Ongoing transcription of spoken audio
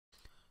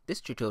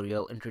This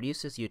tutorial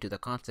introduces you to the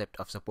concept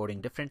of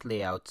supporting different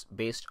layouts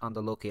based on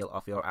the locale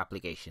of your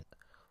application.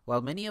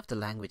 While many of the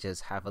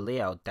languages have a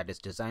layout that is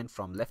designed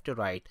from left to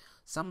right,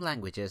 some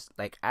languages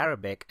like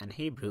Arabic and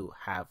Hebrew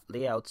have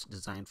layouts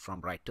designed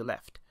from right to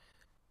left.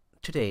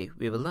 Today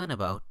we will learn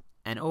about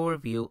an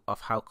overview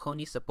of how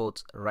Kony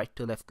supports right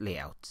to left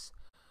layouts,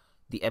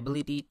 the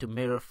ability to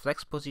mirror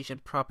flex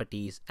position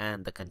properties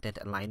and the content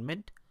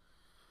alignment,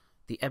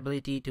 the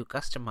ability to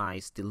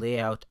customize the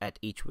layout at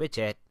each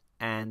widget,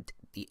 and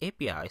the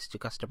APIs to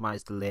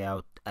customize the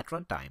layout at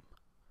runtime.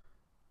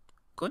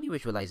 Kony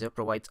Visualizer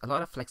provides a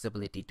lot of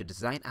flexibility to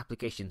design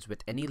applications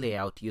with any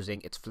layout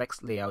using its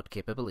flex layout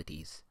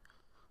capabilities.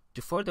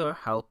 To further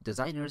help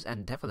designers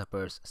and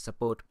developers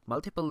support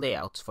multiple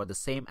layouts for the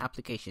same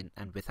application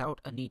and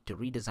without a need to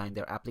redesign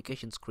their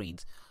application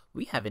screens,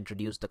 we have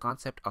introduced the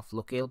concept of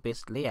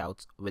locale-based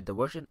layouts with the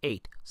version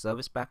 8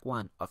 Service Pack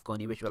 1 of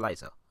Kony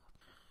Visualizer.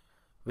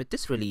 With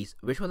this release,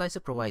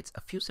 Visualizer provides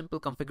a few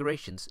simple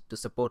configurations to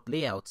support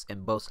layouts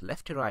in both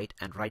left to right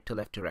and right to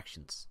left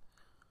directions.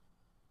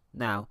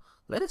 Now,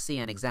 let us see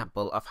an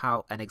example of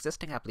how an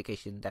existing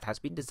application that has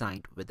been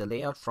designed with the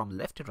layout from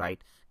left to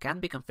right can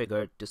be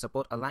configured to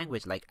support a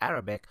language like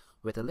Arabic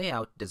with a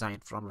layout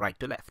designed from right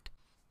to left.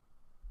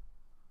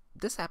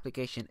 This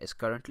application is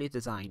currently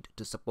designed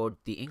to support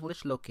the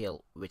English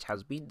locale, which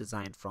has been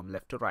designed from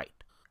left to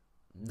right.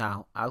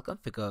 Now, I'll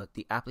configure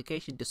the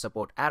application to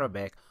support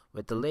Arabic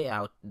with the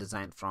layout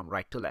designed from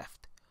right to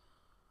left.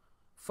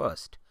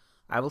 First,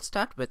 I will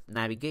start with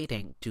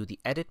navigating to the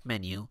Edit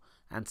menu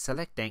and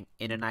selecting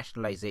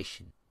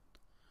Internationalization.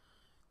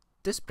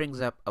 This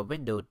brings up a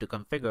window to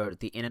configure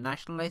the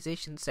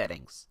internationalization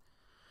settings.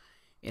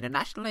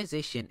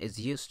 Internationalization is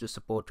used to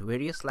support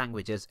various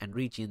languages and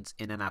regions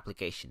in an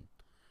application.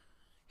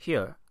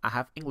 Here, I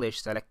have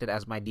English selected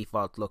as my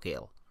default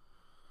locale.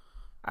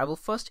 I will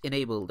first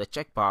enable the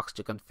checkbox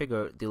to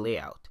configure the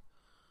layout.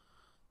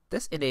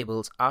 This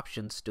enables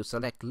options to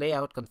select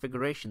layout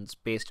configurations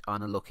based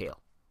on a locale.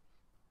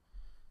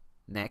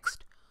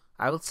 Next,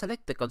 I will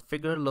select the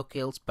Configure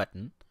Locales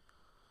button.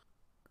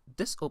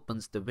 This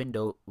opens the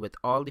window with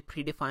all the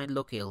predefined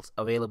locales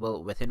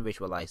available within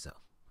Visualizer.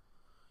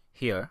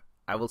 Here,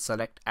 I will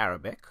select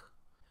Arabic.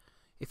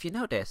 If you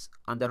notice,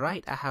 on the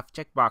right I have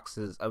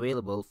checkboxes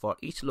available for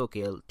each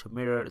locale to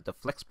mirror the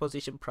flex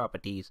position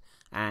properties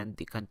and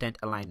the content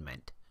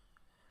alignment.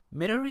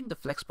 Mirroring the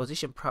flex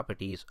position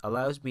properties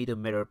allows me to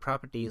mirror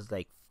properties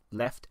like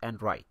left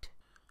and right.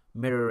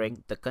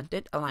 Mirroring the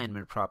content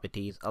alignment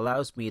properties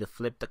allows me to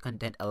flip the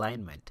content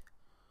alignment.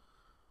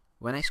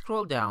 When I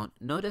scroll down,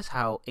 notice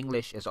how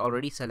English is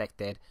already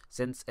selected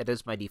since it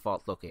is my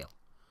default locale.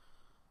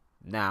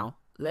 Now,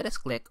 let us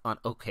click on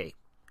OK.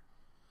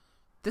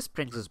 This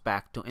brings us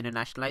back to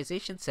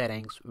internationalization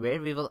settings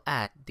where we will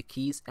add the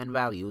keys and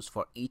values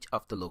for each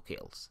of the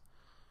locales.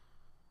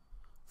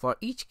 For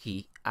each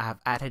key, I have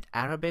added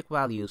Arabic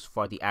values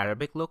for the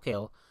Arabic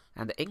locale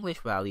and the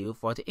English value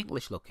for the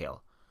English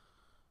locale.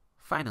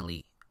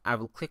 Finally, I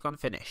will click on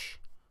Finish.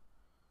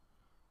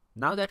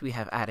 Now that we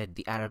have added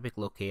the Arabic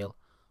locale,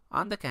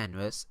 on the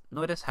canvas,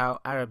 notice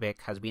how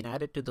Arabic has been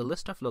added to the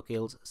list of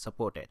locales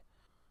supported.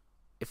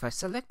 If I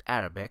select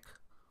Arabic,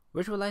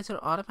 Visualizer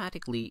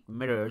automatically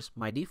mirrors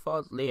my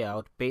default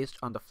layout based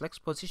on the flex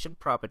position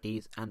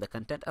properties and the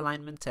content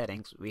alignment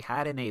settings we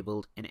had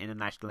enabled in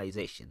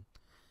internationalization.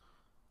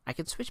 I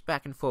can switch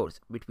back and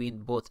forth between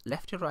both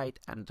left to right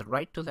and the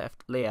right to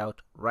left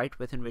layout right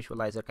within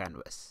Visualizer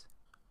canvas.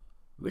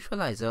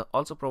 Visualizer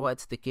also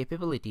provides the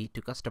capability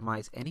to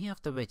customize any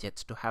of the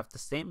widgets to have the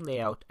same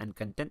layout and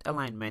content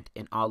alignment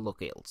in all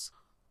locales.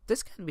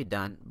 This can be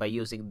done by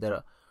using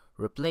the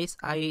Replace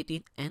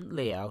I18N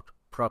layout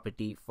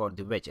property for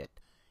the widget.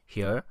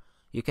 Here,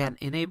 you can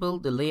enable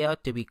the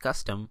layout to be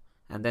custom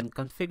and then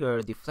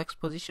configure the flex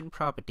position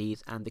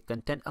properties and the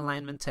content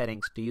alignment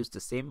settings to use the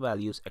same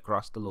values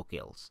across the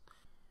locales.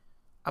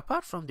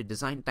 Apart from the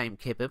design time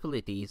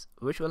capabilities,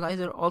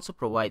 Visualizer also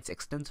provides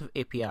extensive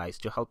APIs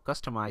to help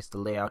customize the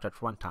layout at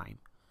runtime.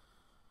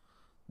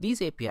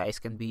 These APIs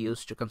can be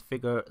used to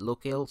configure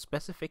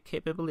locale-specific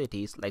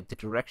capabilities like the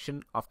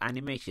direction of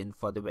animation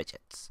for the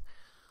widgets.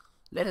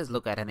 Let us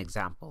look at an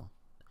example.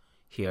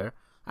 Here,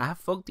 I have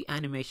forked the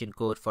animation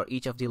code for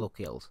each of the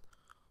locales.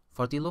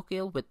 For the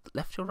locale with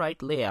left to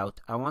right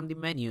layout, I want the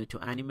menu to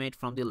animate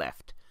from the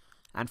left.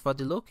 And for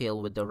the locale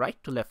with the right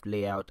to left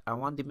layout, I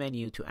want the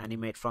menu to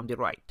animate from the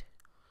right.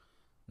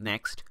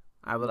 Next,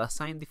 I will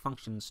assign the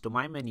functions to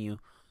my menu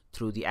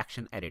through the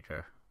action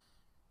editor.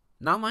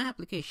 Now my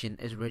application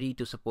is ready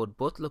to support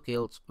both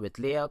locales with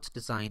layouts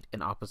designed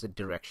in opposite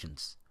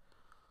directions.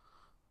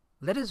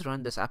 Let us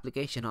run this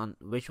application on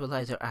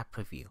Visualizer App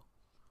Preview.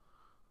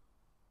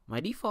 My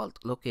default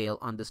locale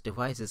on this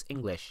device is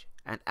English,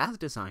 and as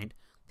designed,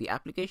 the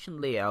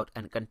application layout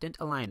and content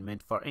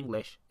alignment for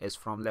English is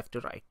from left to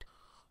right.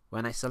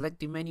 When I select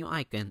the menu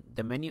icon,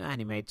 the menu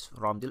animates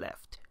from the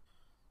left.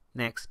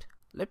 Next,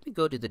 let me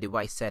go to the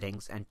device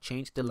settings and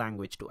change the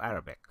language to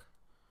Arabic.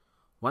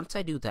 Once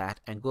I do that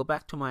and go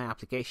back to my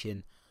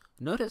application,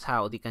 notice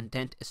how the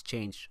content is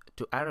changed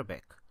to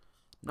Arabic.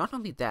 Not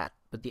only that,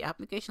 but the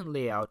application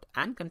layout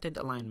and content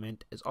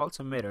alignment is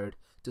also mirrored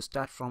to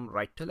start from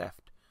right to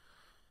left.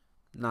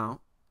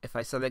 Now, if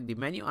I select the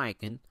menu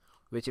icon,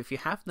 which if you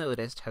have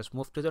noticed has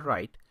moved to the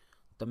right,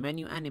 the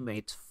menu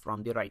animates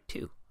from the right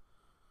too.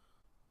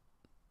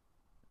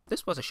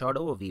 This was a short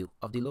overview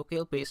of the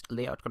locale-based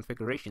layout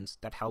configurations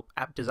that help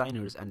app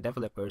designers and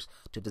developers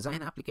to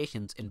design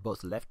applications in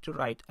both left to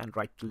right and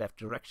right to left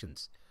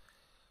directions.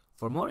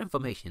 For more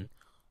information,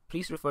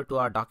 please refer to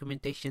our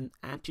documentation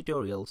and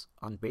tutorials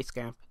on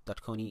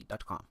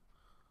basecamp.kony.com.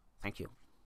 Thank you.